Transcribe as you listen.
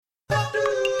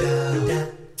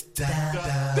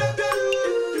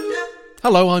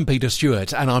Hello, I'm Peter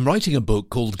Stewart, and I'm writing a book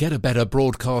called Get a Better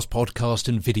Broadcast, Podcast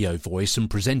and Video Voice, and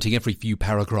presenting every few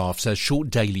paragraphs as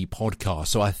short daily podcasts.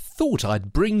 So I thought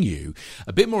I'd bring you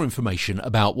a bit more information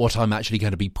about what I'm actually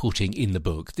going to be putting in the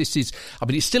book. This is,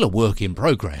 it's still a work in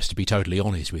progress, to be totally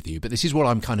honest with you, but this is what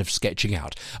I'm kind of sketching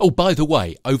out. Oh, by the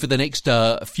way, over the next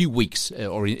few weeks,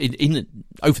 over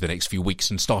the next few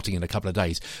weeks and starting in a couple of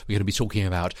days, we're going to be talking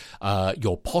about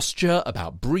your posture,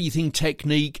 about breathing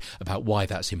technique, about why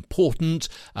that's important.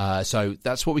 So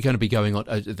that's what we're going to be going on.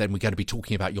 Then we're going to be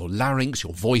talking about your larynx,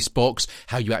 your voice box,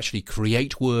 how you actually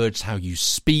create words, how you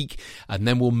speak, and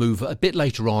then we'll move a bit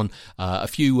later on, a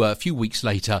few weeks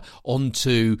later,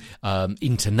 onto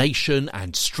intonation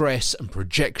and stress and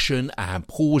projection and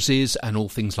pauses and all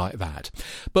things like that.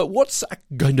 But what's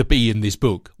going to be in this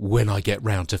book when I get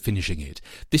round to finishing it?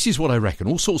 This is what I reckon.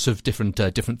 All sorts of different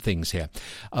things here.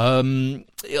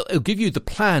 It'll give you the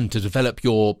plan to develop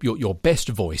your best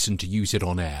voice and to use it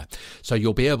on air. So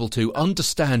you'll be able to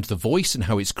understand the voice and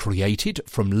how it's created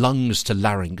from lungs to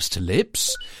larynx to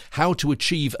lips, how to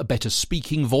achieve a better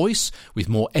speaking voice with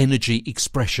more energy,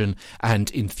 expression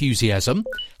and enthusiasm,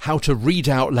 how to read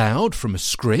out loud from a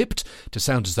script to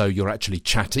sound as though you're actually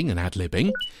chatting and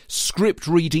ad-libbing, script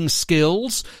reading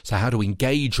skills, so how to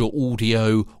engage your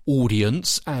audio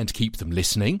audience and keep them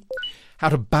listening, how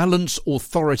to balance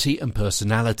authority and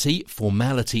personality,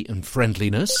 formality and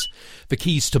friendliness, the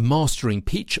keys to mastering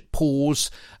pitch,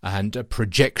 pause and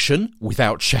projection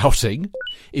without shouting,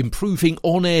 improving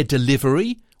on-air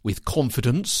delivery with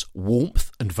confidence, warmth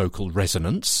and vocal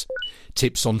resonance,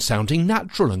 tips on sounding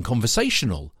natural and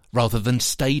conversational rather than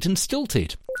staid and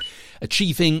stilted,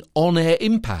 achieving on-air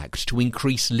impact to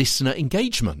increase listener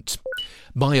engagement.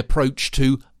 My approach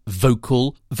to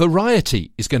vocal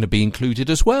variety is going to be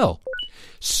included as well.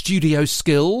 Studio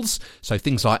skills, so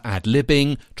things like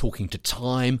ad-libbing, talking to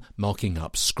time, marking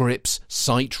up scripts,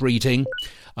 sight reading.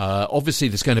 Obviously,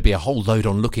 there's going to be a whole load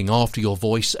on looking after your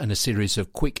voice and a series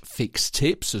of quick fix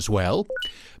tips as well.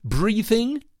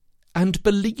 Breathing and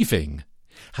believing,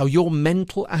 how your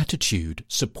mental attitude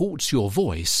supports your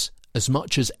voice as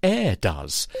much as air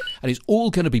does. And it's all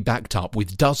going to be backed up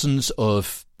with dozens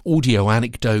of audio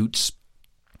anecdotes,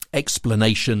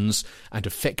 explanations and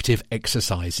effective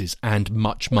exercises and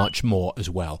much, much more as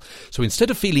well. So instead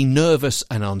of feeling nervous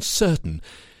and uncertain,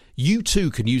 you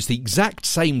too can use the exact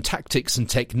same tactics and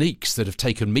techniques that have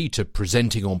taken me to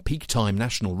presenting on peak time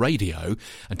national radio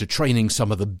and to training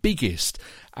some of the biggest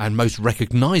and most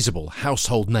recognisable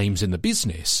household names in the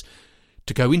business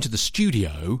to go into the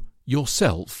studio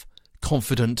yourself,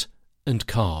 confident and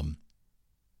calm.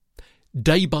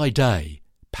 Day by day,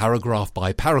 paragraph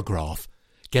by paragraph,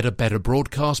 get a better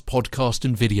broadcast, podcast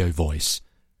and video voice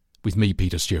with me,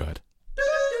 Peter Stewart.